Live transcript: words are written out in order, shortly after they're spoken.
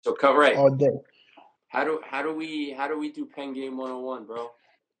So cut right. all day. How do we do Pen Game 101, bro?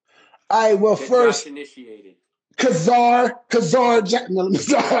 All right, well, Get first, Josh initiated. Kazar, no,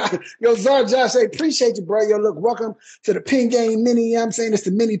 sorry. Yo, Zar Josh, I appreciate you, bro. Yo, look, welcome to the Pen Game Mini. You know what I'm saying? It's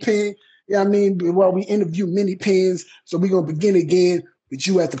the mini pen. You know what I mean? Well, we interview mini pens. So we're going to begin again with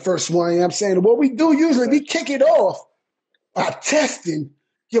you at the first one. You know what I'm saying? And what we do usually, we kick it off by testing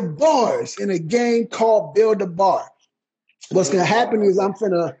your bars in a game called Build a Bar. What's going to happen is I'm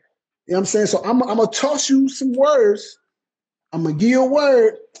finna, you know what I'm saying? So I'm going to toss you some words. I'm going to give you a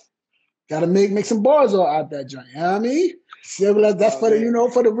word. Got to make some bars all out that joint. You know what I mean? So that's for the,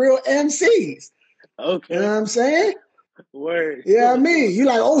 for the real MCs. Okay. You know what I'm saying? Word. Yeah, I mean, you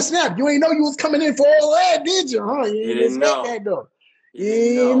like, oh snap, you ain't know you was coming in for all that, did you? Huh? You didn't know that though. You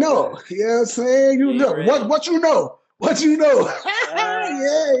didn't know. You know what I'm saying? You know what you know. What you know.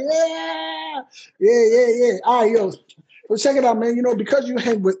 Yeah. All right, yo. So check it out, man. You know, because you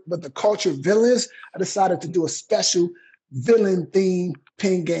hang with the culture villains, I decided to do a special villain theme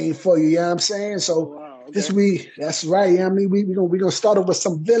pen game for you. You know what I'm saying? So this week, that's right. I mean, we're gonna start off with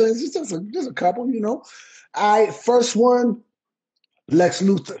some villains. Just a couple, you know. All right, first one, Lex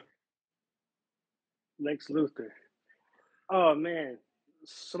Luthor. Lex Luthor. Oh man.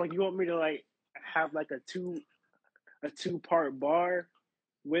 So like you want me to like have like a two-part bar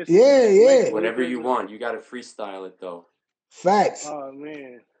with Yeah. Whatever you want. You gotta freestyle it though. Facts. Oh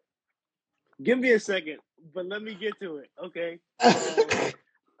man. Give me a second, but let me get to it, okay?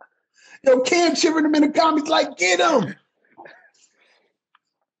 Yo, Cam cheering him in the comments like, get him.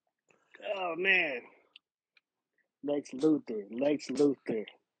 Oh man. Lex Luthor.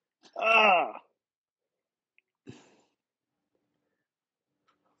 Ah.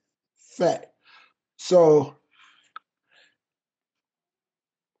 Fact. So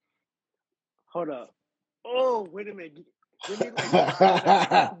hold up. Oh, wait a minute. Give me like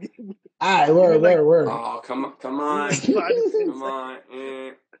all right, word. Oh, come on. Come on.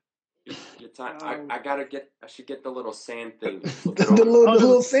 Your time. I should get the little sand thing. The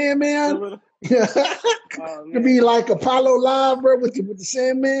little Sandman. To be like Apollo Live, bro, with the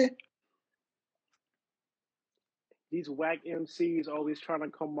Sandman. These whack MCs always trying to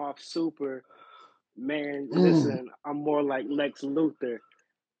come off super. Man, listen, I'm more like Lex Luthor.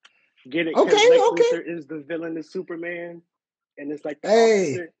 Get it? Okay. Luthor is the villain of Superman, and it's like the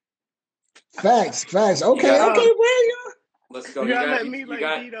opposite. Facts. Okay, bro. Let's go. You gotta let me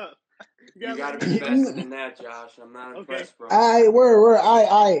beat up. You gotta be better than that, Josh. I'm not impressed, bro. All right, word.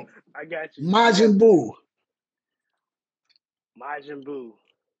 I got you. Majin Buu.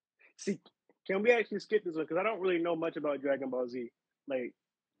 See, can we actually skip this one? Because I don't really know much about Dragon Ball Z. Like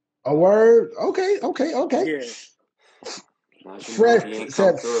a word. Okay. Yeah. Fred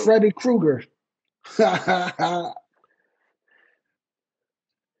said Freddy Krueger.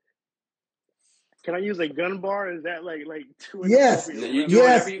 Can I use a gun bar? Is that like too? Yes. You do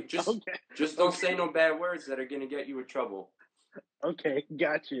whatever you just don't say no bad words that are gonna get you in trouble. Okay,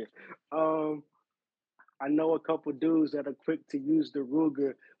 gotcha. I know a couple dudes that are quick to use the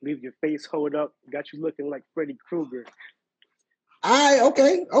Ruger, leave your face hold up, got you looking like Freddy Krueger.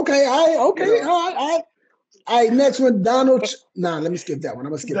 Okay. All right, next one, Donald. Let me skip that one.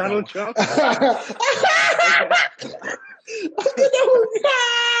 I'm gonna skip Donald that one. Trump.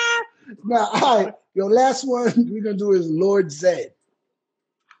 Now, all right, your last one we're gonna do is Lord Zed.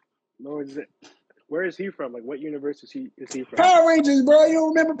 Lord Zed. Where is he from? Like, what universe is he from? Power Rangers, bro. You don't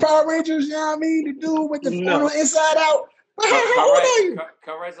remember Power Rangers? You know what I mean? The dude with the Inside Out. How old are you?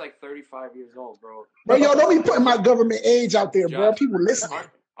 Cartwright's like 35 years old, bro. Bro, yo, don't be putting my government age out there, bro. People listening.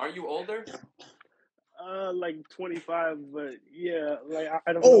 Aren't you older? Like 25, but yeah, like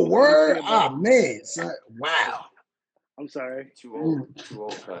I don't know. Oh, word? Man. Son. Wow. I'm sorry. Too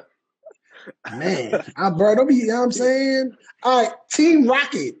old cut. Man. Bro, don't be, you know what I'm saying? All right, Team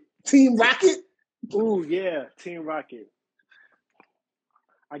Rocket. Ooh, yeah, Team Rocket.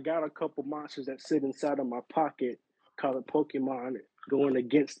 I got a couple monsters that sit inside of my pocket called a Pokemon going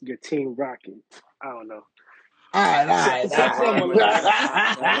against your Team Rocket. I don't know. All right.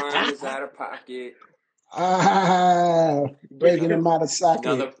 That line is out of pocket. Breaking them out of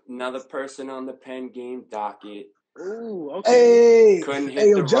socket. Another person on the pen game docket. Ooh, okay. Hey, couldn't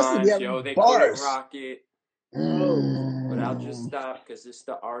hit the Justin, rhymes, yo. They couldn't rock it. But I'll just stop because it's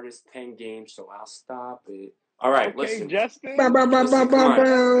the artist pen game, so I'll stop it. All right, listen. Justin. Come on.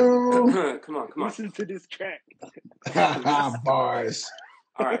 Listen to this track. Bars.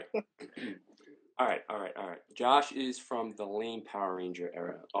 All All right. Josh is from the lame Power Ranger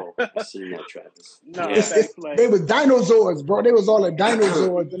era. Oh, I've seen that, Travis. No, Yeah. that's like They was dinosaurs, bro. They was all the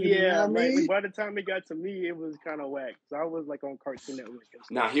dinosaurs. You know yeah, what I mean? like by the time it got to me, it was kind of whack. So I was like on Cartoon Network and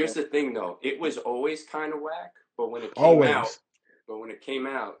stuff. Now, here's so. the thing, though. It was always kind of whack, but when it came Always.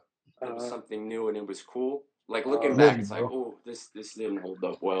 out, it was something new and it was cool. Like looking Really, back, it's like, bro. oh, this didn't hold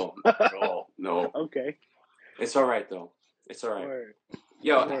up well at all. No, Okay. it's all right though. It's all right. Word.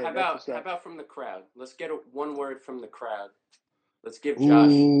 Yo, Word, how that's what's up. about from the crowd? Let's get one word from the crowd. Let's give Josh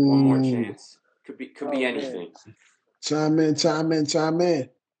one more chance. Could be anything. Man. Chime in.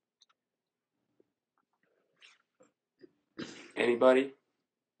 Anybody?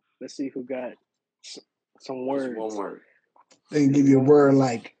 Let's see who got some words. Just one word. They can give you a word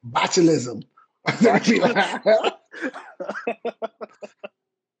like botulism. I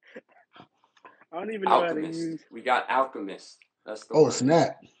don't even know Alchemist. how to use. We got alchemist. That's the Oh, word.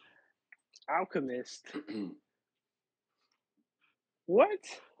 snap. Alchemist.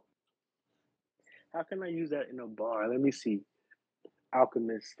 What? How can I use that in a bar? Let me see.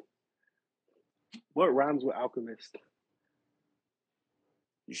 Alchemist. What rhymes with alchemist?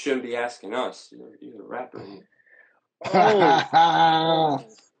 You shouldn't be asking us. You're a rapper. Oh.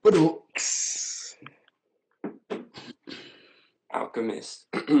 Alchemist,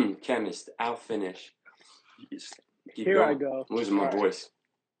 chemist, finish. Keep Here going. I go. I'm losing my voice.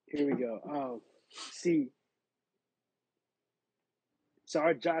 Here we go. See.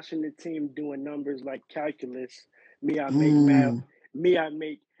 So Josh and the team doing numbers like calculus. I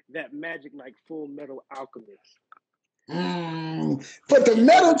make that magic like Full Metal Alchemist. Put the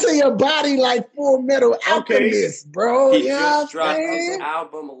metal to your body like Full Metal Alchemist, bro. He just dropped his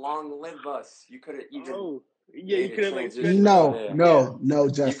album, Long Live Us. You could have even. Oh, yeah, you could have like No,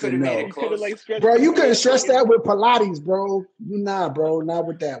 Justin. You could have made it close. Bro, you couldn't stretch that with Pilates, bro. Bro, not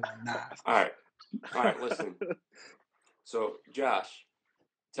with that one. Nah. All right, listen. So, Josh,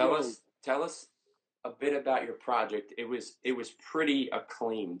 tell us a bit about your project. It was pretty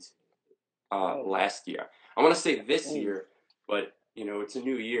acclaimed last year. I want to say this year, but it's a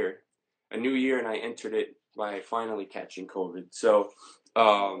new year, and I entered it by finally catching COVID. So,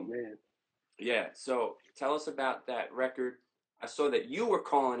 yeah. So tell us about that record. I saw that you were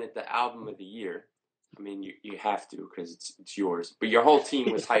calling it the album of the year. I mean, you have to because it's yours. But your whole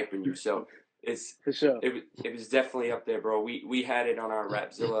team was hyping you, so it's for sure. It was definitely up there, bro. We had it on our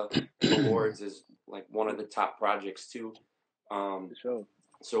Rapzilla awards as like one of the top projects too. For sure.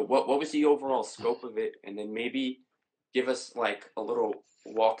 So what was the overall scope of it, and then maybe give us like a little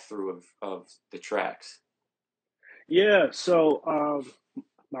walkthrough of the tracks. Yeah. So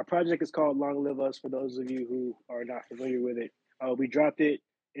my project is called Long Live Us. For those of you who are not familiar with it, we dropped it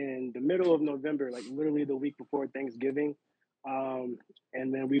in the middle of November, like literally the week before Thanksgiving, and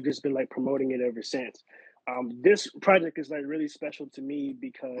then we've just been like promoting it ever since. This project is like really special to me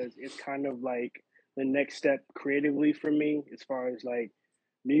because it's kind of like the next step creatively for me as far as like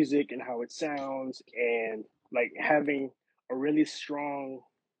music and how it sounds, and like having a really strong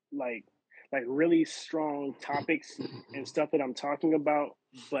like really strong topics and stuff that I'm talking about,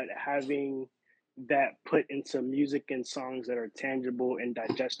 but having that put into music and songs that are tangible and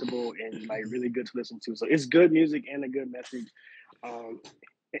digestible and like really good to listen to. So it's good music and a good message. And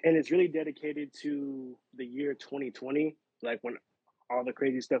it's really dedicated to the year 2020, like when all the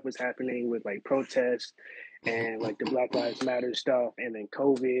crazy stuff was happening with like protests and like the Black Lives Matter stuff, and then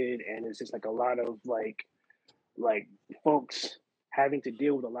COVID, and it's just like a lot of like folks having to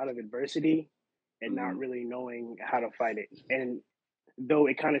deal with a lot of adversity and not really knowing how to fight it. And though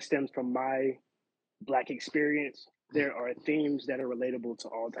it kind of stems from my Black experience, there are themes that are relatable to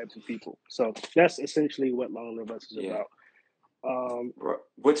all types of people. So that's essentially what Long Live Us is about.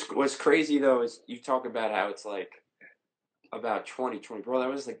 What's crazy though is you talk about how it's like about 2020, bro. That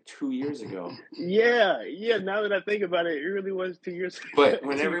was like 2 years ago. Yeah. Now that I think about it, it really was 2 years ago. But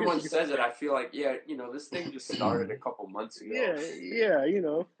when everyone says it, I feel like this thing just started a couple months ago. Yeah.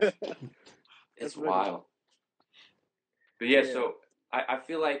 It's wild. But so I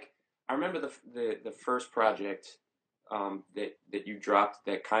feel like I remember the first project that you dropped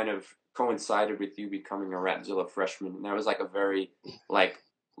that kind of coincided with you becoming a Rapzilla freshman, and that was like a very like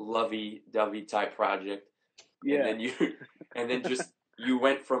lovey-dovey type project. Yeah. And then you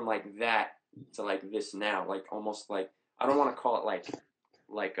went from like that to like this now, like almost like, I don't want to call it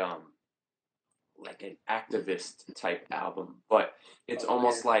like an activist type album, but it's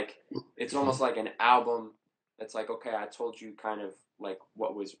almost like an album that's like, okay, I told you kind of like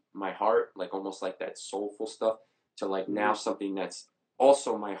what was my heart, like almost like that soulful stuff, to like now something that's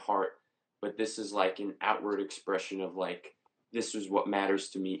also my heart, but this is like an outward expression of like, this is what matters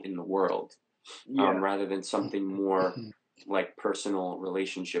to me in the world. Yeah. rather than something more like personal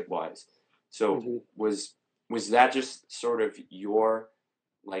relationship wise. So was that just sort of your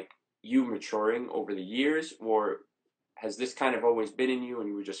like you maturing over the years, or has this kind of always been in you and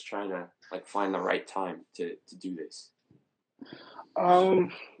you were just trying to like find the right time to do this?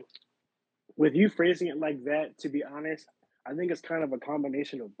 With you phrasing it like that, to be honest, I think it's kind of a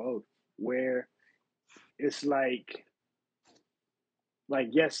combination of both, where it's like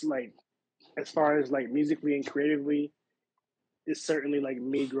yes, like as far as like musically and creatively, it's certainly like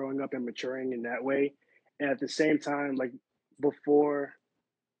me growing up and maturing in that way. And at the same time, like before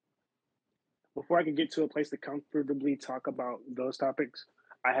I could get to a place to comfortably talk about those topics,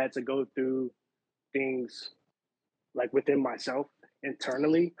 I had to go through things like within myself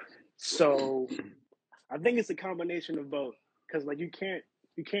internally. So I think it's a combination of both. Because like you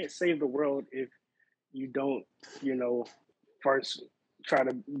can't save the world if you don't, first try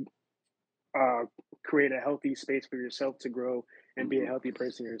to create a healthy space for yourself to grow and be a healthy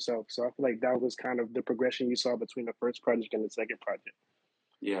person yourself. So I feel like that was kind of the progression you saw between the first project and the second project.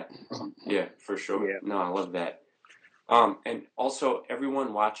 Yeah, for sure. Yeah. No, I love that. And also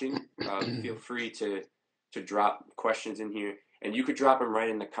everyone watching, feel free to drop questions in here, and you could drop them right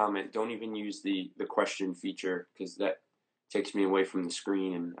in the comment. Don't even use the question feature because that takes me away from the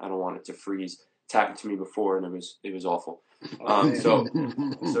screen, and I don't want it to freeze. It's happened to me before, and it was awful.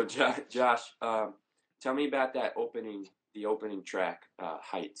 So Josh, tell me about the opening track,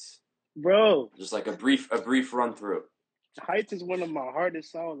 Heights. Bro, just like a brief run through. Heights is one of my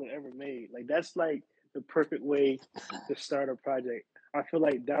hardest songs I've ever made. Like that's like the perfect way to start a project. I feel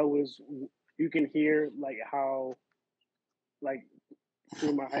like that was, you can hear like how, like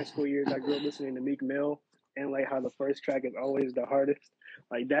through my high school years, I grew up listening to Meek Mill, and like how the first track is always the hardest.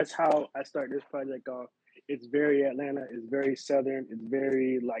 Like that's how I start this project off. It's very Atlanta. It's very Southern. It's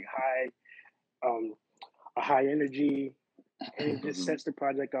very like a high energy, and it just sets the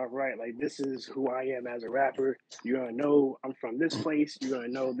project off right. Like this is who I am as a rapper. You're gonna know I'm from this place. You're gonna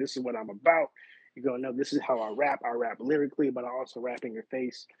know this is what I'm about. You're gonna know this is how I rap. I rap lyrically, but I also rap in your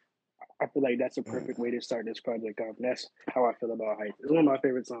face. I feel like that's a perfect way to start this project off. And that's how I feel about Heights. It's one of my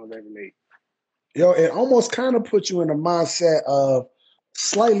favorite songs I've ever made. Yo, it almost kind of puts you in the mindset of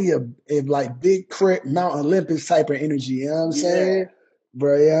slightly a like Big Crit, Mount Olympus type of energy. You know what I'm saying?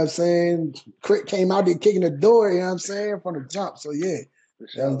 Bro, you know what I'm saying? Crit came out there kicking the door, you know what I'm saying, from the jump. So yeah,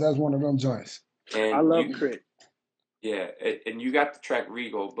 that's one of them joints. And I love Crit. Yeah, and you got the track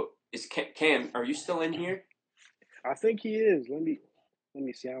Regal, but is Cam, are you still in here? I think he is. Let me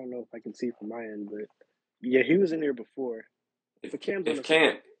see. I don't know if I can see from my end, but yeah, he was in there before.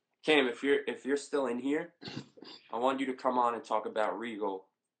 Cam, if you're still in here, I want you to come on and talk about Regal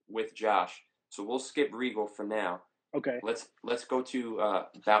with Josh. So we'll skip Regal for now. Okay. Let's go to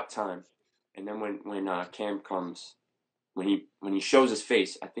About Time, and then when Cam comes, when he shows his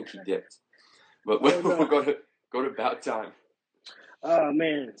face, I think he dipped. But we'll go to About Time. Oh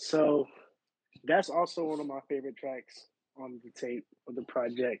man, so that's also one of my favorite tracks on the tape of the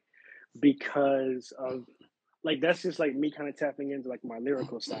project because of like that's just like me kind of tapping into like my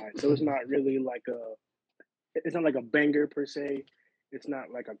lyrical side. So it's not really like it's not like a banger per se. It's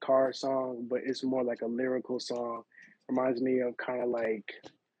not like a car song, but it's more like a lyrical song. Reminds me of kind of like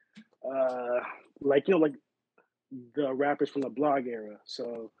like the rappers from the blog era.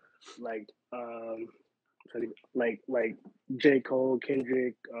 So like J. Cole,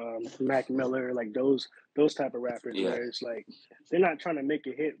 Kendrick, Mac Miller, like those type of rappers where it's like they're not trying to make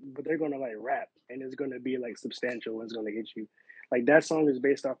a hit, but they're gonna like rap and it's gonna be like substantial and it's gonna hit you. Like that song is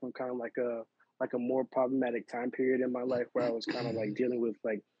based off of kind of like a more problematic time period in my life where I was kind of like dealing with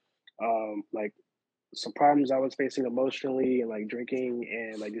like some problems I was facing emotionally and like drinking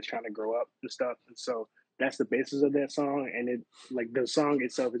and like just trying to grow up and stuff. And so that's the basis of that song. And it like the song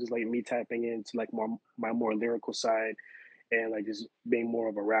itself is just like me tapping into like my more lyrical side and like just being more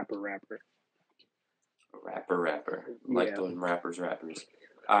of a rapper. Like those rappers.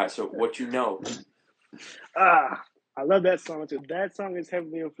 All right, so What You Know. I love that song too. That song is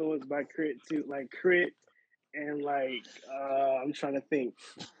heavily influenced by Crit too. Like Crit and like I'm trying to think.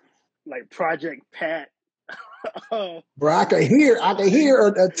 Like Project Pat. Bro, I can hear a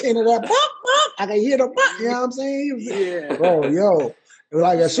 10 of that. I can hear the you know what I'm saying? Yeah. Bro, yo.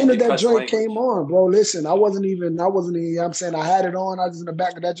 Like as soon as that joint came on, bro, listen, I wasn't even, you know what I'm saying, I had it on, I was in the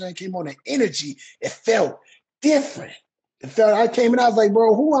back of that joint came on, the energy, it felt different. I came in, I was like,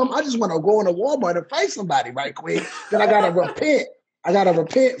 bro, I just want to go into Walmart and fight somebody right quick. Then I gotta repent. I gotta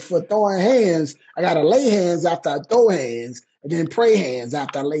repent for throwing hands. I gotta lay hands after I throw hands. and then pray hands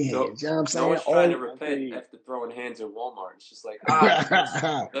after I lay No, hands. You know what I'm no saying? one's trying to All repent after throwing hands at Walmart. It's just like,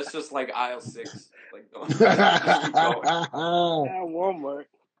 that's just like aisle 6. Like, just keep going. Walmart.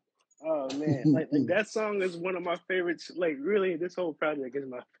 Oh man, like that song is one of my favorites. Like really, this whole project is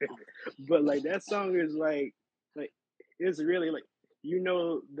my favorite. But like that song is like it's really like you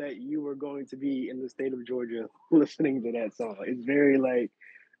know that you were going to be in the state of Georgia listening to that song. It's very like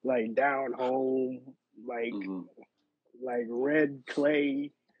down home, like Mhm. like red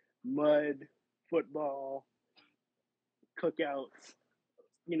clay, mud, football, cookouts.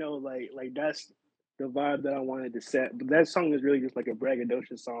 You know, like that's the vibe that I wanted to set. But that song is really just like a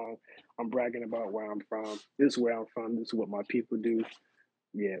braggadocious song. I'm bragging about where I'm from. This is where I'm from. This is what my people do.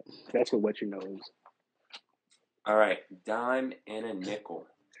 Yeah, that's what you know is. All right, dime and a nickel.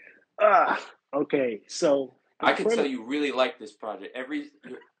 Okay. So I can tell you really like this project. Every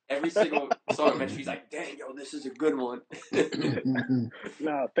single song I mentioned, she's like, "Dang, yo, this is a good one."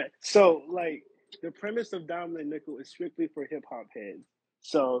 No, so like the premise of Dime and Nickel is strictly for hip hop heads.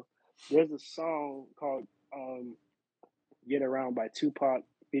 So there's a song called "Get Around" by Tupac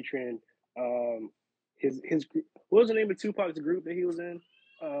featuring his group. What was the name of Tupac's group that he was in?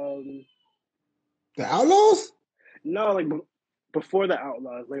 The Outlaws? No, like before the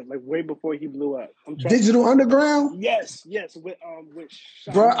Outlaws, like way before he blew up. Digital Underground? Yes, with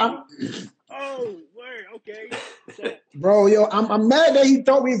Bro, oh, word, okay. So, bro, yo, I'm mad that he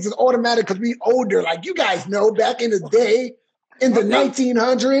thought we was automatic because we older. Like you guys know, back in the day, in the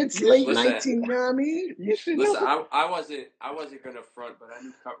 1900s, late 19, you know what I mean? Listen, I wasn't gonna front, but I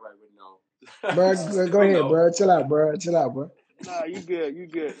knew Cutright would know. Bro, go ahead, bro. Chill out, bro. Nah, you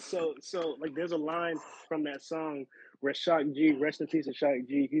good. So like there's a line from that song where Shock G, rest in peace of Shock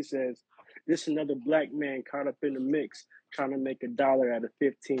G, he says, "This another black man caught up in the mix, trying to make $1 out of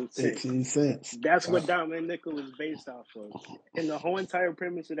 15 cents." 15 cents. That's what Dime and Nickel is based off of. And the whole entire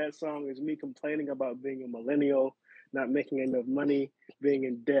premise of that song is me complaining about being a millennial, not making enough money, being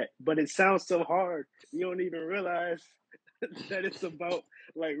in debt. But it sounds so hard, you don't even realize that it's about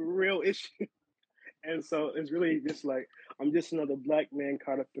like real issues. And so it's really just like I'm just another black man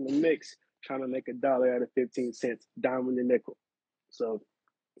caught up in the mix, trying to make $1 out of 15 cents, dime and the nickel. So,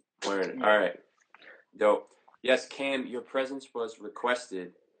 word. All right, dope. Yes, Cam, your presence was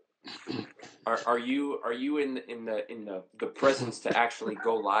requested. Are you in the presence to actually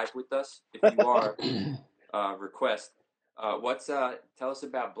go live with us? If you are, request. Tell us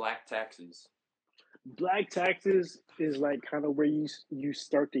about Black Taxes. Black Taxes is like kind of where you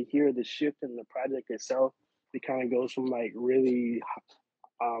start to hear the shift in the project itself. It kind of goes from like really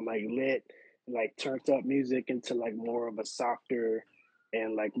like lit, like turned up music into like more of a softer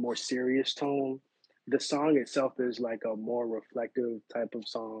and like more serious tone. The song itself is like a more reflective type of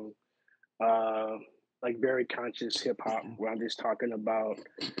song, uh, like very conscious hip hop. Where I'm just talking about,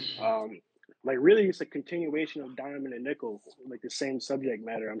 like really, it's a continuation of Diamond and Nickel, like the same subject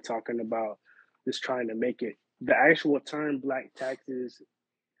matter. I'm talking about just trying to make it. The actual term "black taxes"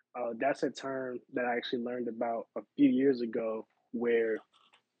 that's a term that I actually learned about a few years ago, where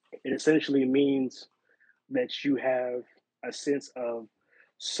it essentially means that you have a sense of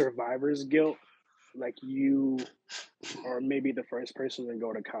survivor's guilt, like you are maybe the first person to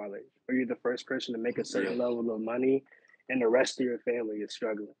go to college, or you're the first person to make a certain level of money, and the rest of your family is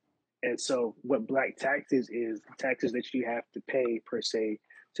struggling. And so, what black taxes is the taxes that you have to pay per se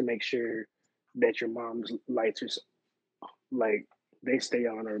to make sure that your mom's lights are like they stay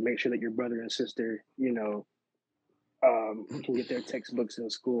on, or make sure that your brother and sister, can get their textbooks in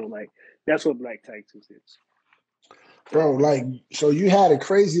school. Like that's what black taxes is. Bro, like, so you had a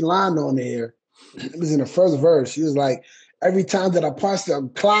crazy line on there. It was in the first verse. She was like, every time that I punch the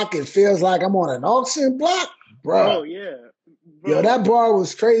clock, it feels like I'm on an auction block. Bro. Oh, yeah. Bro. Yo, that bar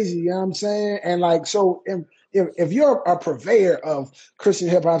was crazy, you know what I'm saying? And like, so if you're a purveyor of Christian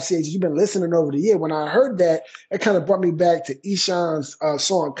hip hop CH, you've been listening over the year. When I heard that, it kind of brought me back to Eshawn's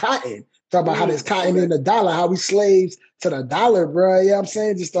song Cotton. Talk about how there's cotton in the dollar, how we slaves to the dollar, bro. You know what I'm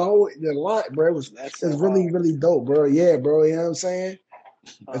saying? Just the line, bro. It was really, really dope, bro. Yeah, bro. You know what I'm saying?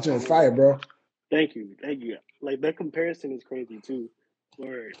 That's on fire, bro. Thank you. Like that comparison is crazy too.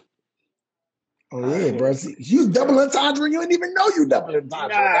 Word. Oh yeah, bro. See, you double entendre, you didn't even know you double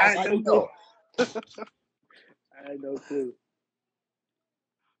entendre. That's how you know. I had no clue.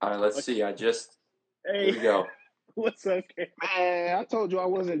 All right, let's see. Here we go. What's up, Cam? Man, I told you I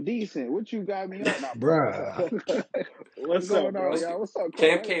wasn't decent. What you got me up now, bro? What's going on, y'all? What's up,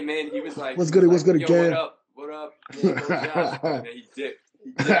 Cam came in. He was like, "What's good? What's good, Cam? What up? And he dipped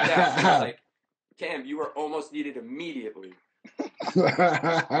out. He was like, Cam, you were almost needed immediately.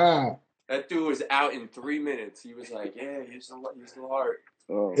 That dude was out in 3 minutes. He was like, "Yeah, he's the heart."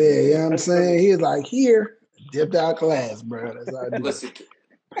 Oh Yeah, you know man. what I'm That's saying? funny. He was like, here, dipped out class, bro. That's how I do it. Listen,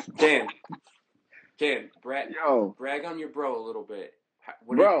 Cam, Yo, brag on your bro a little bit. How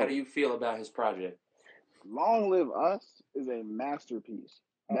do bro, you feel about his project? Long Live Us is a masterpiece.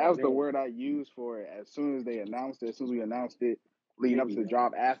 Oh, That was the man. word I used for it as soon as they announced it, as soon as we announced it, leading up to the Maybe.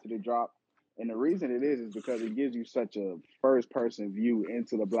 drop, after the drop. And the reason it is because it gives you such a first person view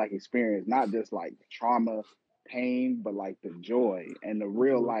into the Black experience, not just like trauma, pain, but like the joy and the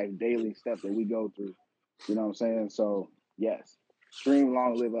real life daily stuff that we go through. You know what I'm saying? So, yes, stream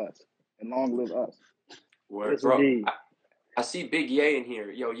Long Live Us and Long Live Us. Word, Yes, bro. indeed. I see Big Ye in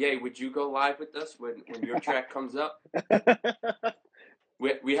here. Yo, Ye, would you go live with us when your track comes up?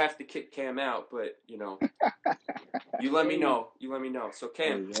 We have to kick Cam out, but you know, you let me know. You let me know. So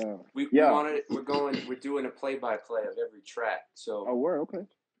Cam, Yeah. we Yeah. wanted we're doing a play-by-play of every track. So Oh, word, okay.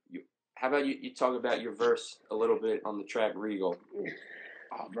 how about you talk about your verse a little bit on the track Regal?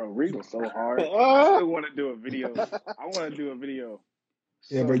 Oh, bro, Regal's so hard. Oh, I want to do a video. I want to do a video.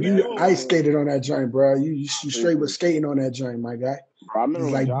 Yeah, So bro, bad you with ice that. skated on that joint, bro. You straight was Appreciate skating on that joint, my guy. Bro, I remember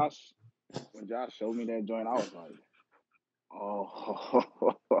It's when like, Josh showed me that joint, I was like,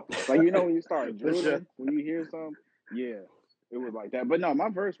 oh, like you know when you start for drooling sure. when you hear something, yeah, it was like that. But no, my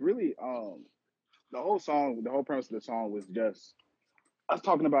verse really, the whole song, the whole premise of the song was just us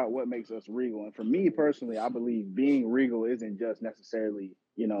talking about what makes us regal. And for me personally, I believe being regal isn't just necessarily,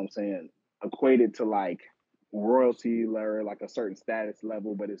 you know what I'm saying, equated to like royalty or like a certain status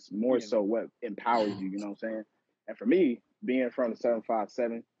level, but it's more Yeah. so what empowers you, you know what I'm saying? And for me, being from the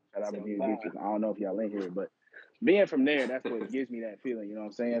 757, shout out to Virginia 7-5. Beaches, I don't know if y'all in here, but being from there, that's what gives me that feeling, you know what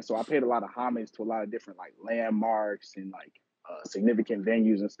I'm saying? So I paid a lot of homage to a lot of different like landmarks and like significant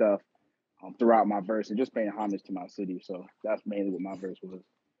venues and stuff throughout my verse and just paying homage to my city. So that's mainly what my verse was.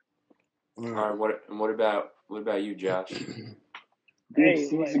 All right, what about you, Josh? Big Hey,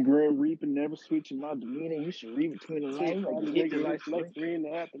 Caesar like, Grim Reaper, never switching my demeanor. You should read between the lines like you hit your life like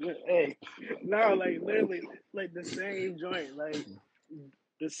 3.5. Hey, no, like literally, like the same joint, like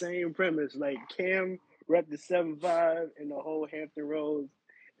the same premise. Like Cam rep the 7-5 and the whole Hampton Roads,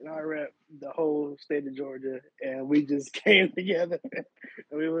 and I rep the whole state of Georgia, and we just came together, and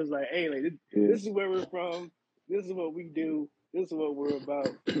we was like, hey, like this is where we're from. This is what we do. This is what we're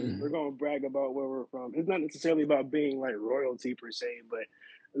about. We're gonna brag about where we're from. It's not necessarily about being like royalty per se, but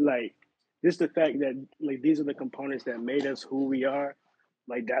like just the fact that like these are the components that made us who we are.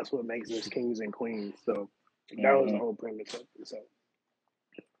 Like that's what makes us kings and queens. So that was the whole premise of it. So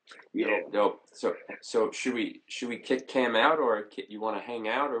yeah. Dope. So should we kick Cam out, or you want to hang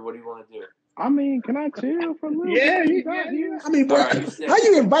out, or what do you want to do? I mean, can I chill for a little Yeah, bit? you got here. I mean, bro, All right, how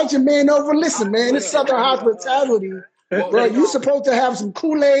you invite your man over? Listen, man, it's Listen, Southern hospitality. Well, Bro, you know, you supposed to have some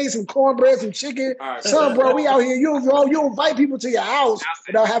Kool-Aid, some cornbread, some chicken. all right, Son, bro, we well, out here. You invite people to your house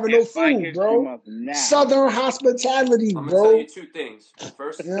without having no Black food, History bro. Month now. Southern hospitality, I'm gonna tell bro. you two things.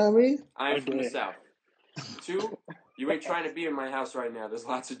 First, You know what I mean? I am from the Okay. South. Two, you ain't trying to be in my house right now. There's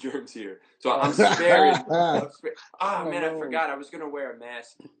lots of germs here, so I'm sparing. Ah, man, I forgot. I was gonna wear a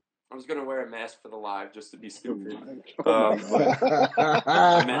mask. I was gonna wear a mask for the live just to be stupid. Oh my God.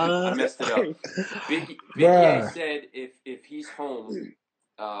 I messed it up. Big Ye said if he's home,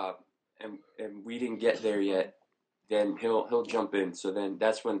 and we didn't get there yet, then he'll jump in. So then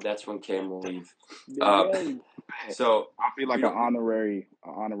that's when Cam will leave. So I feel like you an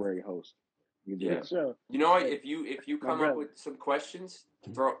honorary host. yeah. Sure. You know what? If you come up with some questions,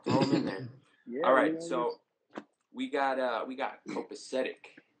 throw them in there. Yeah, All right. you know, So we got copacetic.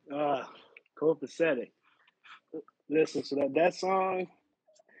 copacetic. Listen, so that song,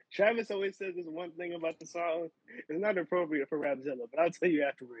 Travis always says this one thing about the song. It's not appropriate for Rapzilla, but I'll tell you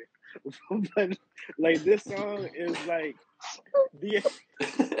afterward. But like this song is like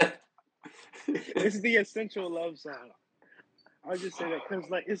it's the essential love song. I'll just say that because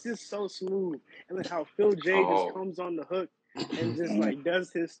like it's just so smooth, and like how Phil J just comes on the hook and just like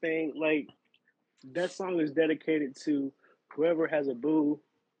does his thing. Like that song is dedicated to whoever has a boo,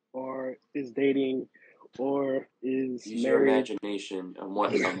 or is dating, or is Use your married. imagination on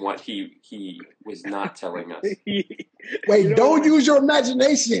what he was not telling us. Wait, don't use your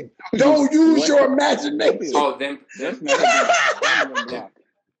imagination. Don't use your imagination. Oh, then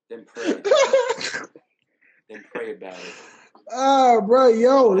pray. Then pray about it. Oh, bro,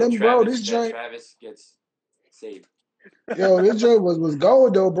 yo, this joint. Travis gets saved. Yo, this joint was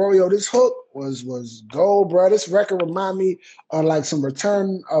gold though, bro. Yo, this hook. was gold, bro. This record remind me of like some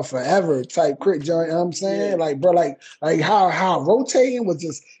Return of Forever type crit joint. You know what I'm saying? Yeah. Like, bro, like how rotating was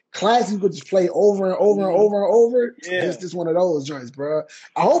just classic. You could just play over and over and over and over. Yeah. This one of those joints, bro.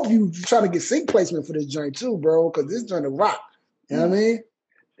 I hope you try to get sync placement for this joint too, bro, because this joint is rock. You know what I mean?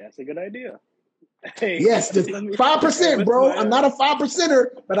 That's a good idea. Hey, Yes, just let me- 5%, bro. What's my- I'm not a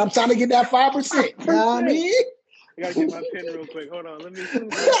 5%er, but I'm trying to get that 5%. You know what I mean? I gotta get my pen real quick. Hold on, let me.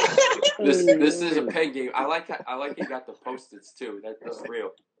 This is a pen game. I like you got the Post-its too. That's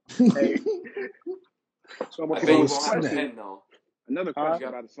real. Hey. So I'm I gonna bet you put won't have a snap. pen though. Another question You got-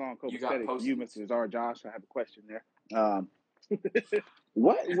 about the song you got Copacetic for you, Post-its. Mr. Czar Josh. I have a question there.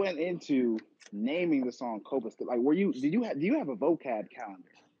 What went into naming the song Copacetic? Like, do you have a vocab calendar,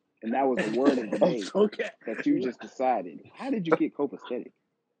 and that was the word of the day Okay. that you just decided? How did you get Copacetic?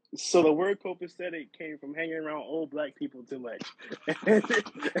 So the word copacetic came from hanging around old black people too much.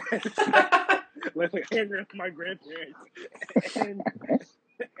 Like hanging around my grandparents and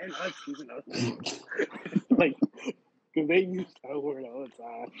us, you know. Like, because they used that word all the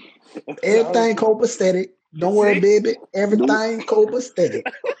time. Everything copacetic. Don't worry, See? baby. Everything copacetic.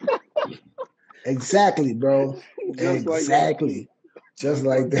 Exactly, bro. Just like that. Exactly. Just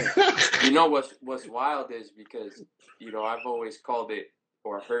like that. You know what's wild is because I've always called it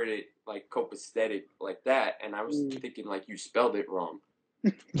or heard it like copacetic like that, and I was thinking like you spelled it wrong.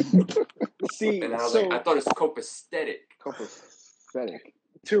 See, And I was so like, I thought it's copacetic. Copacetic.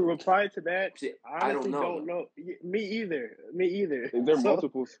 to reply to that, See, I honestly don't know. Me either. Is there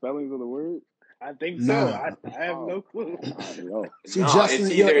multiple spellings of the word? I think No. so. I have no clue. I don't know. See, No, Justin,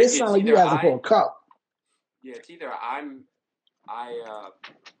 it's yo, either- it it's sounds like you either asking for a cup. Yeah, it's either I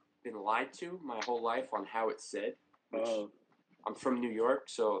been lied to my whole life on how it's said. Which I'm from New York,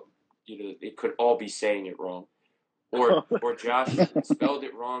 so it could all be saying it wrong. Or Josh spelled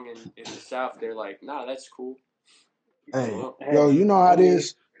it wrong in the South. They're like, nah, that's cool. Hey, Well, yo, you know how it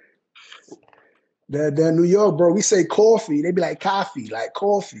is. That New York, bro, we say coffee. They be like coffee, like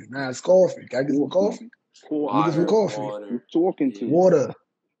coffee. Nah, it's coffee. Can I get some coffee? Cool. Get some coffee. water. You're talking to Water.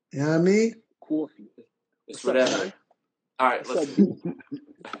 You know what I mean? Coffee. It's What's up, whatever. man? All right, What's let's.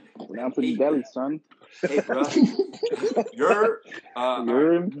 Go down to the deli, son. Hey, bro, you're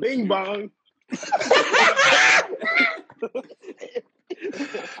You're Bing bong.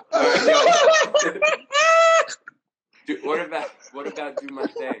 Dude, what about do my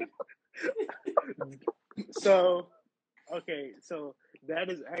thing? So, okay, so that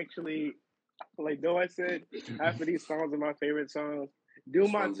is actually like though I said half of these songs are my favorite songs. Do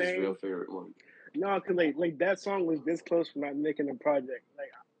This my one's his thing. real favorite one. No, cause like that song was this close from not making a project.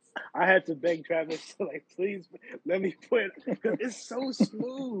 Like I had to beg Travis to like please let me put because it's so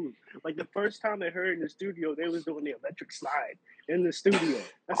smooth. Like the first time they heard it in the studio, they was doing the electric slide in the studio.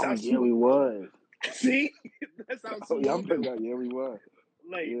 That's how yeah, smooth. we was. See, that's how Oh, smooth. yeah, I'm it putting was. out. Yeah, we was.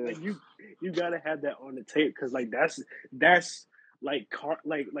 Like Yeah. like you gotta have that on the tape because like that's like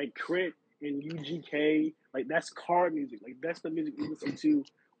Crit and UGK, like that's car music. Like that's the music you listen to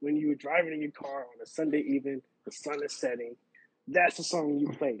when you were driving in your car on a Sunday evening, the sun is setting. That's the song you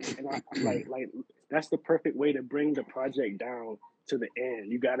play, and I like that's the perfect way to bring the project down to the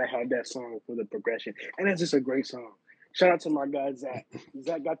end. You gotta have that song for the progression, and it's just a great song. Shout out to my guy Zach.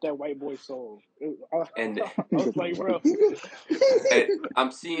 Zach got that white boy soul. And I was like, bro, and I'm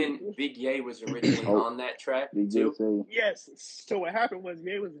seeing Big Ye was originally on that track Did too. you say? yes. So what happened was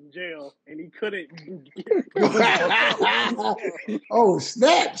Ye was in jail and he couldn't. Oh,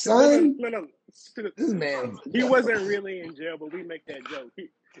 snap, son. No. This man. He wasn't really in jail, but we make that joke.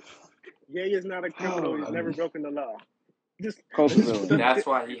 Ye is not a criminal. He's never broken the law. Just Culture villain. That's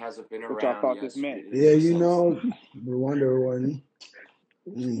why he hasn't been What y'all around. thought this meant? Yeah, you know, the Wonder Woman.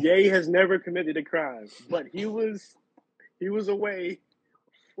 Ye has never committed a crime, but he was away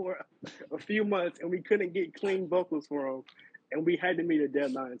for a few months, and we couldn't get clean vocals for him, and we had to meet a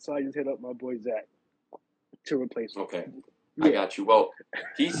deadline. So I just hit up my boy Zach to replace him. Okay, I got you. Well,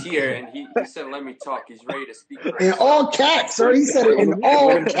 he's here, and he said, "Let me talk." He's ready to speak. For In himself. all caps, sir. He said it in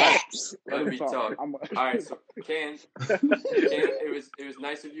all caps. Let me talk. I'm- All right, so Ken, it was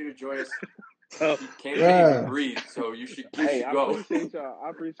nice of you to join us. You can't even breathe, so you should Hey, I go. appreciate y'all. I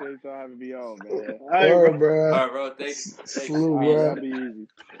appreciate y'all having me on, man. All right, Word, bro. bro. All right, bro. Thanks. Flew, All right, bro. y'all be easy.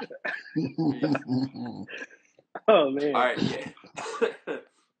 Oh man. All right, yeah.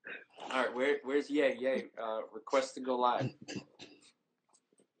 All right, where's Ye? Request to go live.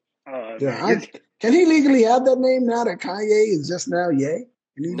 Yeah, can he legally have that name now that Kanye is just now Ye?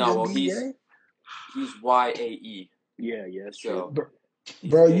 Can he No, well, just be he's Ye? YAE. Yeah, it's So true.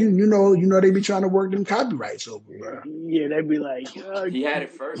 Bro, you know they be trying to work them copyrights over, bro. Yeah, they'd be like, He had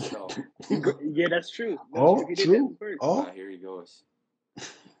it first though. yeah, that's true. Oh, He did true. that first. Oh, Here he goes.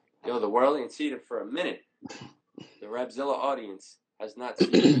 Yo, the world ain't seen it for a minute. The Rapzilla audience has not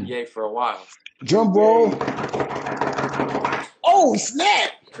seen Ye for a while. drum roll. Oh,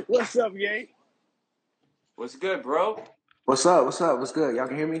 snap! What's up, Ye? What's good, bro? What's up? What's up? What's good? Y'all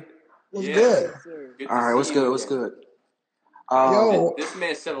can hear me? What's Yeah. good? Yes, sir. Good to All right. see What's you good? What's again. good? Yo, This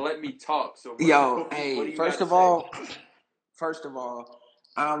man said, "Let me talk." So, what Yo, do hey. you First gotta of say? all,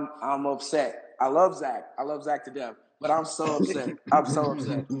 I'm upset. I love Zach. I love Zach to death, but I'm so upset. I'm so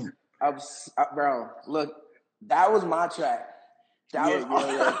upset. Bro, look, that was my track. That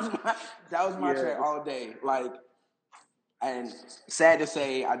was my track all day. Like, and sad to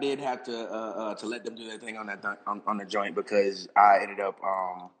say, I did have to let them do their thing on that on the joint because I ended up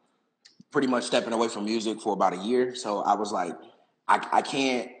pretty much stepping away from music for about a year. So I was like, I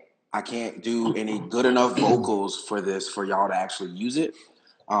can't do any good enough vocals for this for y'all to actually use it.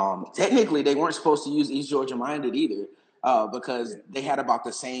 Technically, they weren't supposed to use East Georgia Minded either because they had about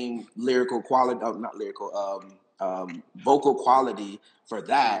the same lyrical quality, not lyrical, vocal quality for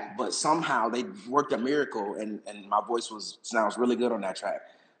that. But somehow they worked a miracle, and my voice sounds really good on that track.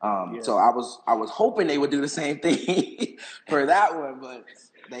 So I was hoping they would do the same thing for that one, but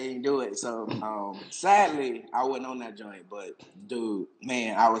they didn't do it. So sadly, I wasn't on that joint. But dude,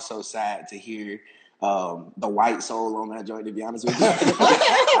 man, I was so sad to hear the white soul on that joint, to be honest with you. he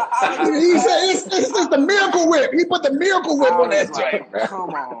said it's the Miracle Whip. He put the Miracle Whip on that joint, bro. Come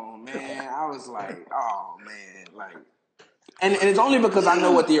on, man. I was like, oh man, like, and it's only because I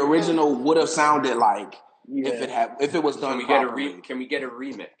know what the original would have sounded like if it was done properly. Can we get a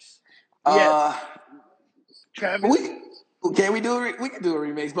remix? Travis? We can do a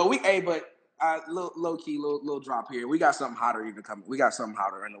remix, but low key, little drop here. We got something hotter even coming. We got something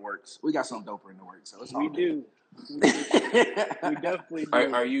hotter in the works. We got something doper in the works. So it's all good. We definitely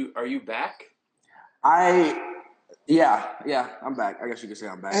do. Are you back? Yeah, I'm back. I guess you could say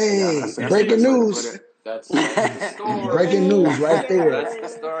I'm back. Hey, Yeah, breaking news. That's the story. Breaking news right there. That's the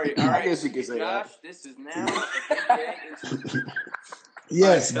story. All right, I guess you could say Josh, that. this is now a PK interview.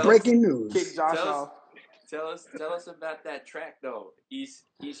 Yes, Right, breaking news. Kick Josh off. Tell us about that track though. East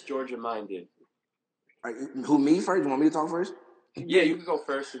Georgia Minded. Right, who, me first? You want me to talk first? Yeah, you can go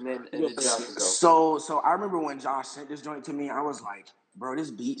first, and then Josh can go. So I remember when Josh sent this joint to me, I was like, bro, this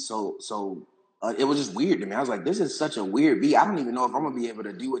beat it was just weird to me. I was like, this is such a weird beat. I don't even know if I'm gonna be able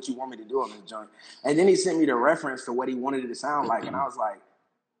to do what you want me to do on this joint. And then he sent me the reference to what he wanted it to sound like, and I was like,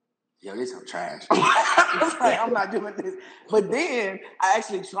 yo, this is trash. I was like, I'm not doing this. But then I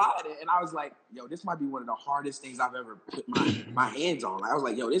actually tried it, and I was like, yo, this might be one of the hardest things I've ever put my hands on. I was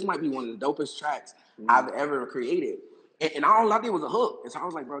like, yo, this might be one of the dopest tracks I've ever created. And all I did was a hook. And so I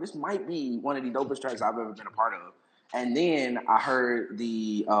was like, bro, this might be one of the dopest tracks I've ever been a part of. And then I heard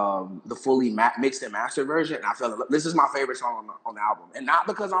the fully mixed and mastered version, and I felt this is my favorite song on the album. And not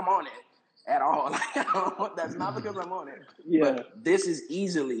because I'm on it at all. That's not because I'm on it. Yeah. But this is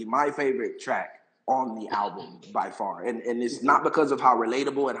easily my favorite track on the album by far. And it's not because of how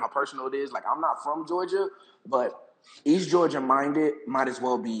relatable and how personal it is. Like, I'm not from Georgia, but East Georgia minded might as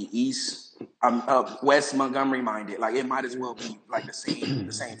well be West Montgomery minded. Like, it might as well be like the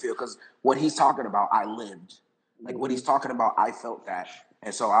same feel. Because what he's talking about, I lived. Like, what he's talking about, I felt that.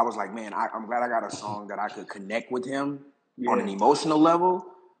 And so I was like, man, I'm glad I got a song that I could connect with him on an emotional level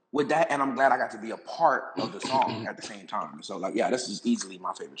with that. And I'm glad I got to be a part of the song at the same time. So, like, yeah, this is easily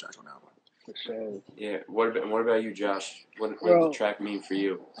my favorite track on the album. For sure. Yeah. What about you, Josh? What does the track mean for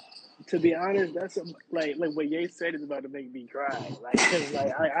you? To be honest, that's like what Ye said is about to make me cry. Like, cause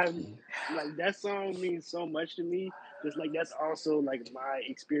I'm like that song means so much to me. Just like that's also like my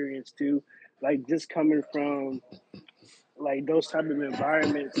experience too. Like just coming from like those type of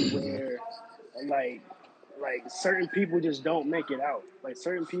environments where like certain people just don't make it out. Like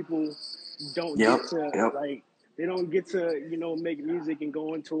certain people don't get to like they don't get to make music and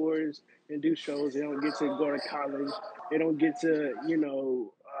go on tours and do shows. They don't get to go to college. They don't get to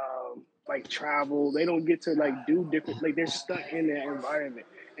like travel. They don't get to like do different. Like they're stuck in that environment.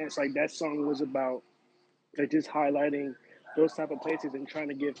 And it's like that song was about like just highlighting those type of places and trying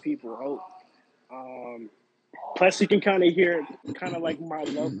to give people hope. Plus, you can kind of hear kind of like my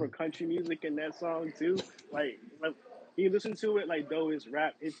love for country music in that song too. Like you listen to it, like though it's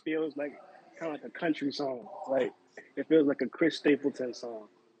rap, it feels like kind of like a country song. Like it feels like a Chris Stapleton song,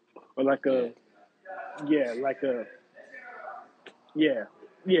 or like a yeah.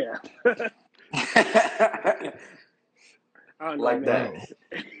 I don't know, like man.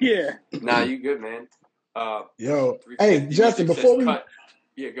 that. Yeah. Nah, you good, man. Yo, 350 hey Justin, music before says we cut.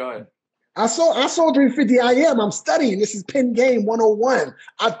 Yeah, go ahead. I saw 350 I'm studying. This is Penn Game 101.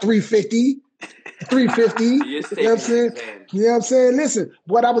 I'm 350. 350. He is You know taking what I'm his saying? exam. You know what I'm saying? Listen,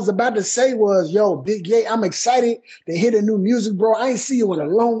 what I was about to say was, yo, Big Ye, I'm excited to hear the new music, bro. I ain't see you in a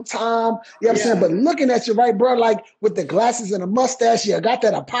long time. You know what I'm saying? But looking at you, right, bro, like with the glasses and the mustache, you got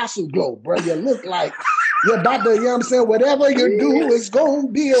that apostle glow, bro. You look like you're about to, you know what I'm saying? Whatever you do is going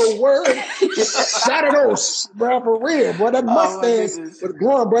to be a word. Shout it out, bro, for real, bro. That mustache was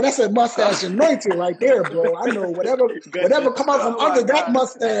glowing, bro. That's a mustache anointing right there, bro. I know whatever come out from under that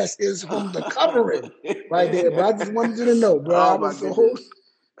mustache is from the covering right there, bro. I just wanted you to know, bro. Oh I my was so goodness.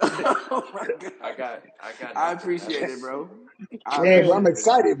 Oh my God. I got I nothing. appreciate it, bro. yeah, bro. I'm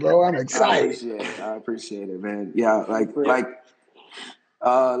excited, bro. I'm excited. I appreciate it, man. Yeah, I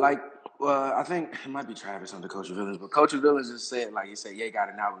think it might be Travis under Coach Villains, but Coach Villains just said, like he said, yeah, got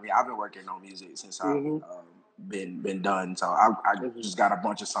an album. Yeah, I've been working on music since I've been done. So I just got a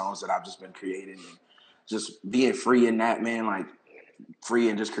bunch of songs that I've just been creating and just being free in that, man. Like free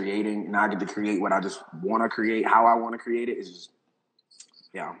and just creating, and I get to create what I just want to create, how I want to create it. Is just,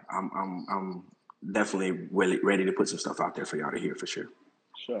 yeah, I'm definitely really ready to put some stuff out there for y'all to hear for sure.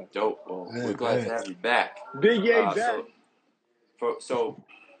 Sure. Dope. Well, we're glad to have you back. Big Ye back. So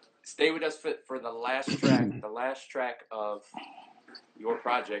stay with us for the last track. The last track of your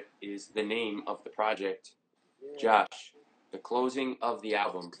project is the name of the project. Josh, the closing of the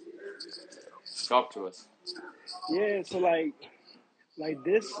album. Talk to us. Yeah, so like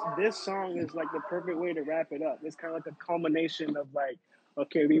this song is like the perfect way to wrap it up. It's kind of like a culmination of like,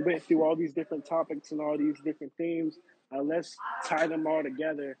 okay, we went through all these different topics and all these different themes. Let's tie them all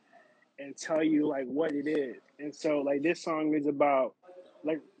together and tell you like what it is. And so like this song is about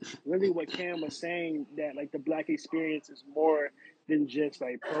like really what Cam was saying, that like the Black experience is more than just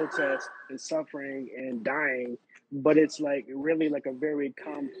like protest and suffering and dying, but it's like really like a very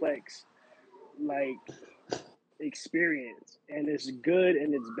complex like experience, and it's good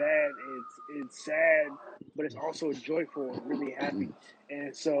and it's bad, and it's sad, but it's also joyful and really happy.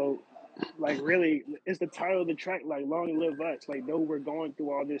 And so like really it's the title of the track, like long live us. Like though we're going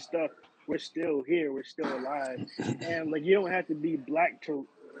through all this stuff, we're still here, we're still alive. And like you don't have to be Black to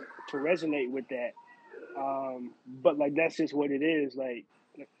resonate with that, but like that's just what it is. Like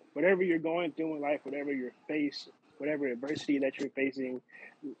whatever you're going through in life, whatever you're faced, whatever adversity that you're facing,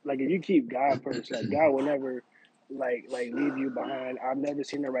 like if you keep God first, like God will never like leave you behind. I've never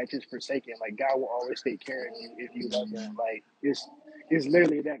seen the righteous forsaken. Like God will always take care of you if you love him. Like it's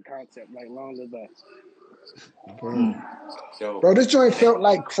literally that concept, like long live us. Bro, this joint felt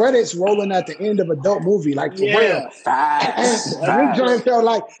like credits rolling at the end of a dope movie, like for real. Facts. And this joint felt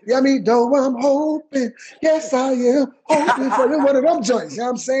like, you know what I mean? Though I'm hoping, yes I am hoping for one of them joints, you know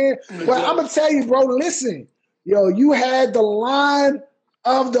what I'm saying? But I'm gonna tell you, bro, listen, yo, you had the line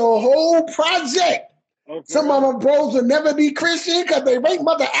of the whole project. Some of them bros will never be Christian because they rape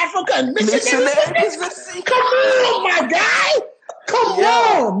Mother Africa and missionaries. Come on, my guy. Come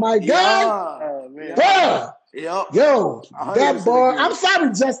on, my guy. Oh, man. Bruh. Yep. Yo, that bar. I'm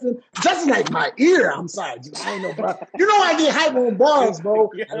sorry, Justin. Justin like my ear. I'm sorry. I ain't know, bro. You know I get hype on bars, bro.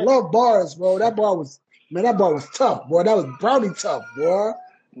 I love bars, bro. That bar was tough, boy. That was brownie tough, boy.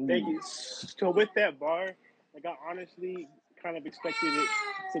 Thank you. So with that bar, like I honestly kind of expected it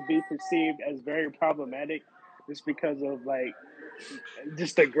to be perceived as very problematic, just because of like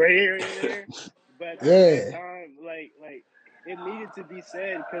just the gray area there. But at the same time, like it needed to be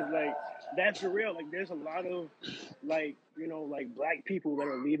said because like that's for real. Like there's a lot of like like Black people that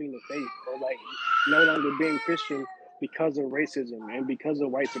are leaving the faith or like no longer being Christian because of racism and because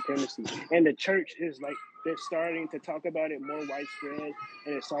of white supremacy. And the church is like they're starting to talk about it more widespread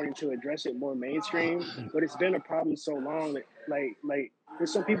and it's starting to address it more mainstream. But it's been a problem so long that like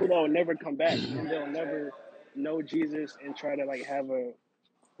there's some people that will never come back and they'll never know Jesus and try to like have a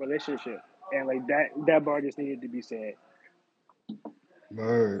relationship. And like that bar just needed to be said.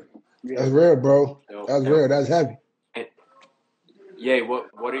 Word. That's real, bro. That's real. That's heavy. And, Ye,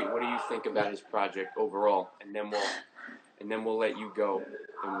 what do you think about his project overall? And then we'll let you go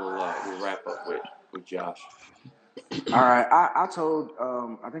and we'll wrap up with Josh. All right. I told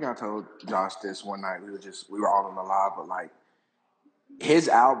I think I told Josh this one night. We were all on the live, but like his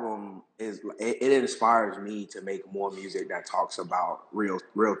album it inspires me to make more music that talks about real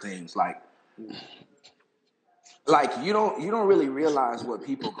things. Like you don't really realize what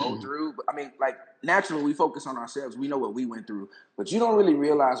people go through. I mean, like naturally we focus on ourselves. We know what we went through, but you don't really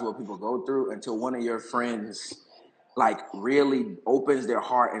realize what people go through until one of your friends like really opens their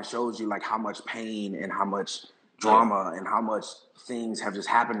heart and shows you like how much pain and how much drama and how much things have just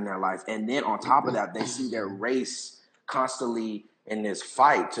happened in their life. And then on top of that, they see their race constantly in this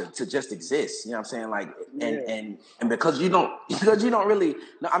fight to just exist. You know what I'm saying? Like, and because you don't really,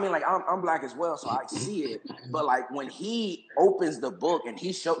 I mean, like I'm black as well, so I see it. But like when he opens the book and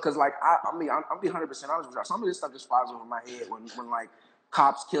he shows, because like I'll be 100% honest with you. Some of this stuff just flies over my head when like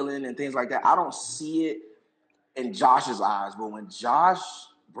cops killing and things like that. I don't see it in Josh's eyes, but when Josh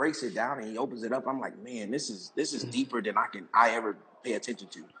breaks it down and he opens it up, I'm like, man, this is deeper than I ever pay attention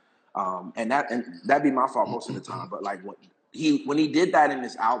to. And that'd be my fault most of the time. But like when he did that in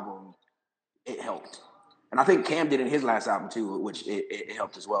this album, it helped. And I think Cam did in his last album too, which it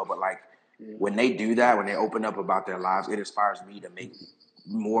helped as well. But like when they do that, when they open up about their lives, it inspires me to make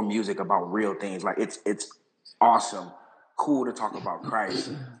more music about real things. Like it's awesome, cool to talk about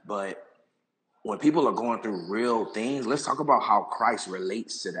Christ, but when people are going through real things, let's talk about how Christ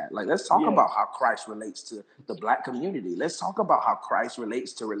relates to that. Like, let's talk about how Christ relates to the black community. Let's talk about how Christ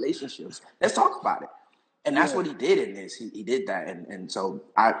relates to relationships. Let's talk about it. And that's what he did in this. He did that. And so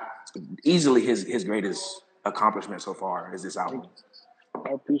easily his greatest accomplishment so far is this album.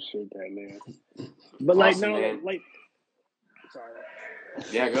 I appreciate that, man. But like, awesome, no, man. like, sorry.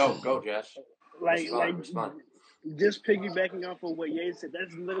 Yeah, go, Josh. Respond. Just piggybacking off of what Ye said,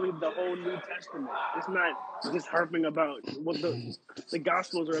 that's literally the whole New Testament. It's not just harping about what the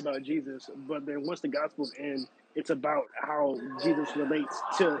Gospels are about Jesus, but then once the Gospels end, it's about how Jesus relates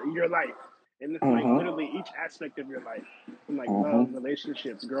to your life. And it's like literally each aspect of your life, from like love,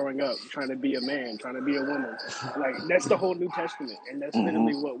 relationships, growing up, trying to be a man, trying to be a woman. Like that's the whole New Testament, and that's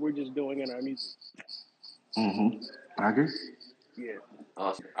literally what we're just doing in our music. I agree. Yeah.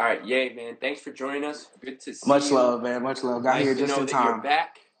 Awesome. All right, Ye, man. Thanks for joining us. Good to see Much you. love, man. Much love. Got nice here to just know in that time. You're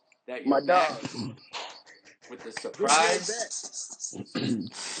back. That you're My back dog. with the surprise.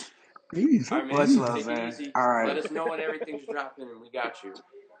 Easy. All right, man. Much love, Take man. it easy. All right. Let us know when everything's dropping, and we got you.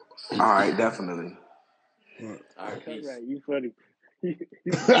 All right, definitely. All right, peace. Right, you funny. You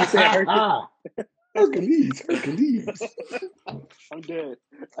said Hercules. I'm dead.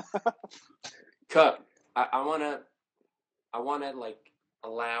 Cut. I wanna like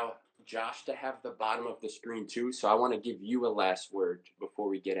allow Josh to have the bottom of the screen too. So I want to give you a last word before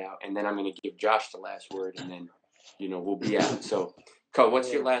we get out, and then I'm gonna give Josh the last word, and then we'll be out. So, Cut,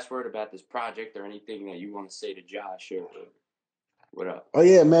 what's your last word about this project, or anything that you want to say to Josh, or what up? Oh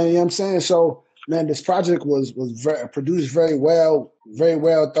yeah, man. You know what I'm saying? So, man, this project was produced very well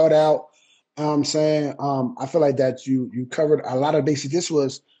thought out. I'm saying, I feel like that you covered a lot of bases. This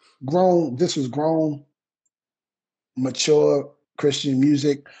was grown, mature Christian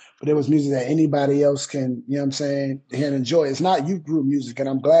music, but it was music that anybody else can, you know what I'm saying, hear and enjoy. It's not youth group music, and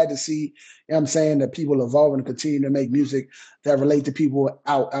I'm glad to see, you know what I'm saying, that people evolve and continue to make music that relate to people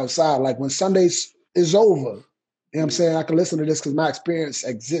outside. Like when Sundays is over, you know what I'm saying, I can listen to this because my experience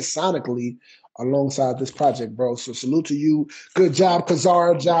exists sonically alongside this project, bro. So salute to you. Good job,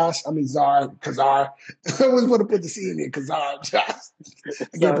 Kazar, Josh. I mean, Kazar. I always want to put the C in there, Kazar, Josh.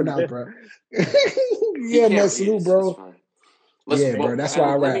 I can't pronounce, bro. Yeah, man, salute, bro. Listen, bro. That's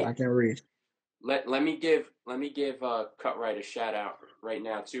why I rap. I can't read. Let me give Cutright a shout out right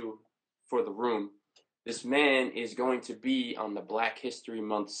now too for the room. This man is going to be on the Black History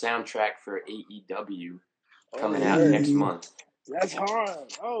Month soundtrack for AEW coming out next month. That's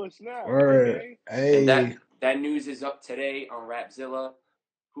hard. Oh, it's not. Okay. Hey. And that news is up today on Rapzilla.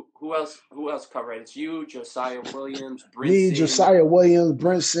 Who else, Cutright? It's you, Josiah Williams, Brinson. Me, Josiah Williams,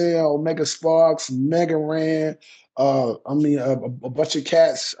 Brinson, Omega Sparks, Mega Ran. A bunch of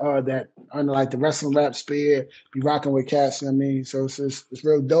cats that are like the wrestling rap sphere, be rocking with cats. You know what I mean? So it's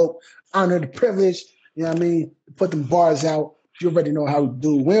real dope. Honor the privilege. You know what I mean? Put them bars out. You already know how we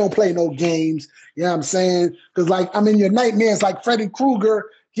do. We don't play no games. You know what I'm saying? Because like I'm in your nightmares like Freddy Krueger.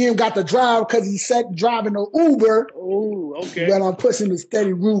 He ain't got to drive because he said driving an Uber. Oh, okay. But I'm pushing the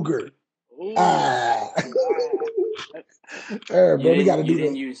steady Ruger. Bro, we got to do that. You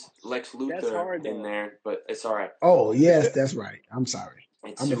didn't use Lex Luthor in there, but it's all right. Oh, yes, that's right. I'm sorry.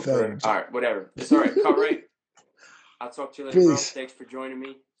 I'm a failure. All right, whatever. It's all right. Cutright. I'll talk to you later, bro. Thanks for joining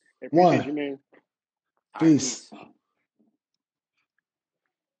me. I appreciate you, man. Peace.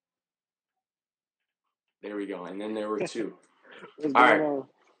 There we go. And then there were two. All right.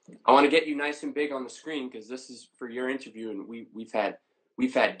 I want to get you nice and big on the screen because this is for your interview, and we've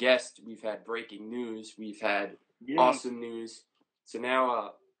had guests, we've had breaking news, we've had awesome news. So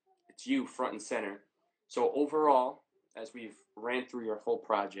now it's you front and center. So overall, as we've ran through your whole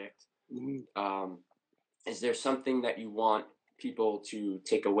project, is there something that you want people to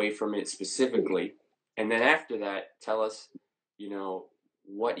take away from it specifically? And then after that, tell us,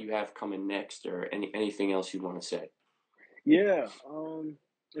 what you have coming next, or anything else you want to say. Yeah.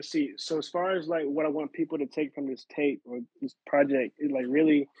 Let's see. So as far as like what I want people to take from this tape or this project is like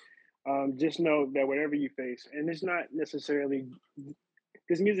really just know that whatever you face, and it's not necessarily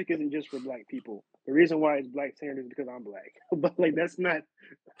this music isn't just for black people. The reason why it's black centered is because I'm black. But like that's not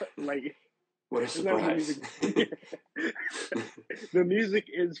like what a it's not the surprise. music. The music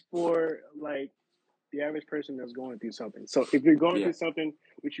is for like the average person that's going through something. So if you're going through something,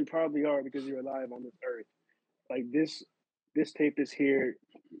 which you probably are because you're alive on this earth, like this tape is here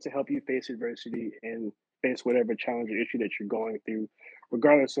to help you face adversity and face whatever challenge or issue that you're going through,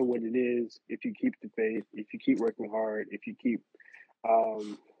 regardless of what it is. If you keep the faith, if you keep working hard, if you keep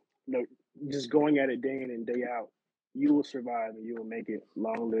you know, just going at it day in and day out, you will survive and you will make it.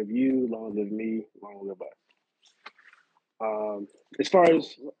 Long live you, long live me, long live us. As far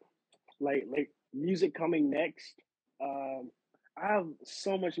as like music coming next, I have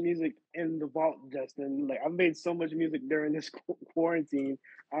so much music in the vault, Justin. Like I've made so much music during this quarantine.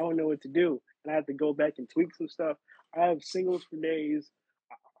 I don't know what to do, and I have to go back and tweak some stuff. I have singles for days.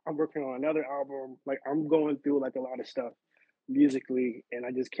 I'm working on another album. Like I'm going through like a lot of stuff musically, and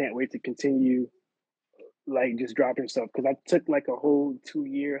I just can't wait to continue like just dropping stuff because I took like a whole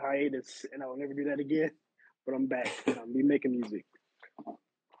 2-year hiatus, and I'll never do that again. But I'm back, and I'll be making music.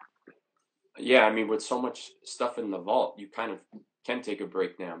 Yeah, I mean, with so much stuff in the vault, you kind of can take a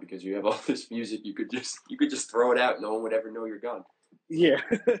break now because you have all this music. You could just throw it out. No one would ever know you're gone. Yeah,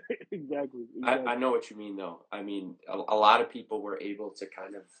 exactly. I know what you mean, though. I mean, a lot of people were able to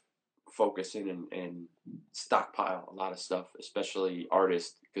kind of focus in and stockpile a lot of stuff, especially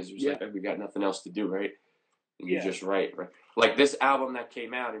artists, because it was like, we got nothing else to do, right? And you just write, right? Like this album that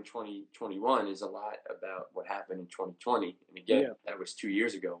came out in 2021 is a lot about what happened in 2020. And again, that was 2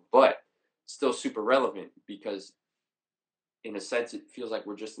 years ago, but still super relevant because in a sense, it feels like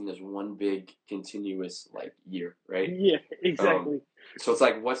we're just in this one big continuous like year, right? Yeah, exactly. So it's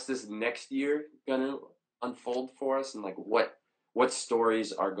like, what's this next year gonna unfold for us, and like what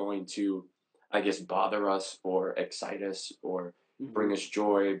stories are going to, I guess, bother us or excite us or bring us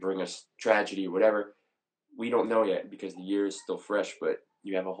joy, bring us tragedy, whatever. We don't know yet because the year is still fresh, but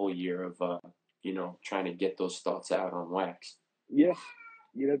you have a whole year of trying to get those thoughts out on wax. Yeah,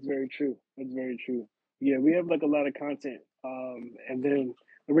 that's very true. That's very true. Yeah, we have like a lot of content, and then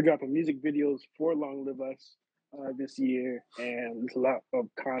we're dropping music videos for Long Live Us this year, and there's a lot of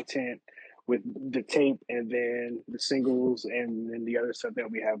content with the tape, and then the singles, and then the other stuff that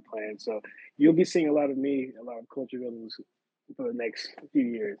we have planned. So you'll be seeing a lot of me, a lot of Culture Villains for the next few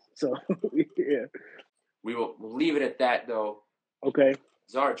years. So yeah, we'll leave it at that, though. Okay.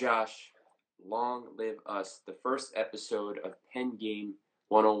 Czar Josh, long live us. The first episode of Pen Game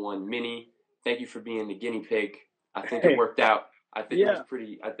 101 Mini. Thank you for being the guinea pig. I think it worked out. I think it was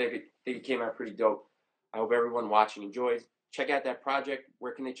pretty. I think it came out pretty dope. I hope everyone watching enjoys. Check out that project.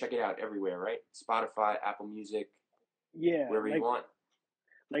 Where can they check it out? Everywhere, right? Spotify, Apple Music. Yeah. Wherever you want.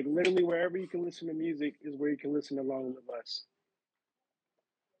 Like literally wherever you can listen to music is where you can listen to Long Live Us.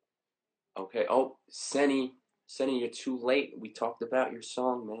 Okay. Oh, Senny, you're too late. We talked about your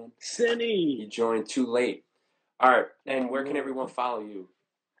song, man. Senny. You joined too late. All right. And where can everyone follow you?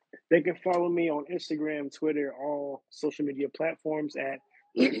 They can follow me on Instagram, Twitter, all social media platforms at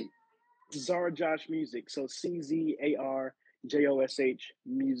Czar Josh Music. So CZARJOSH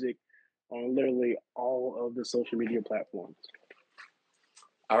Music on literally all of the social media platforms.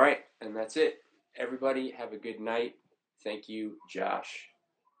 All right. And that's it. Everybody have a good night. Thank you, Josh.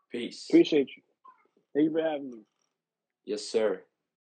 Peace. Appreciate you. Thank you for having me. Yes, sir.